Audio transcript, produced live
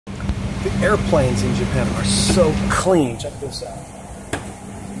The airplanes in Japan are so clean. Check this out.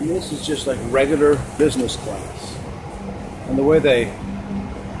 And this is just like regular business class. And the way they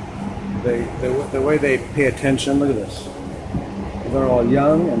pay attention, look at this. They're all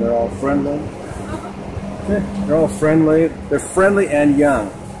young and they're all friendly. They're all friendly. They're friendly and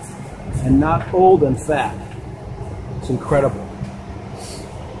young. And not old and fat. It's incredible.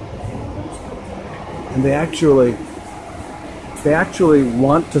 And they actually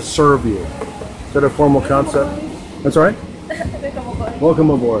want to serve you. Is that a formal concept? That's all right? Welcome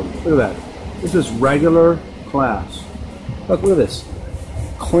aboard. Look at that. This is regular class. Look at this.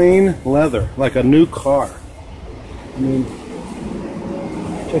 Clean leather, like a new car. I mean,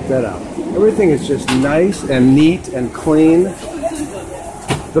 check that out. Everything is just nice and neat and clean.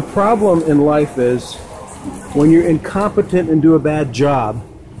 The problem in life is when you're incompetent and do a bad job,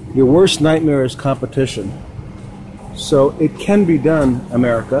 your worst nightmare is competition. So it can be done,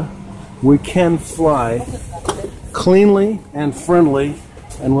 America. We can fly cleanly and friendly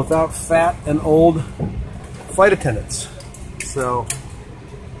and without fat and old flight attendants. So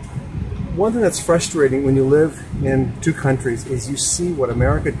one thing that's frustrating when you live in two countries is you see what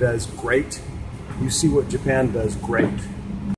America does great, you see what Japan does great.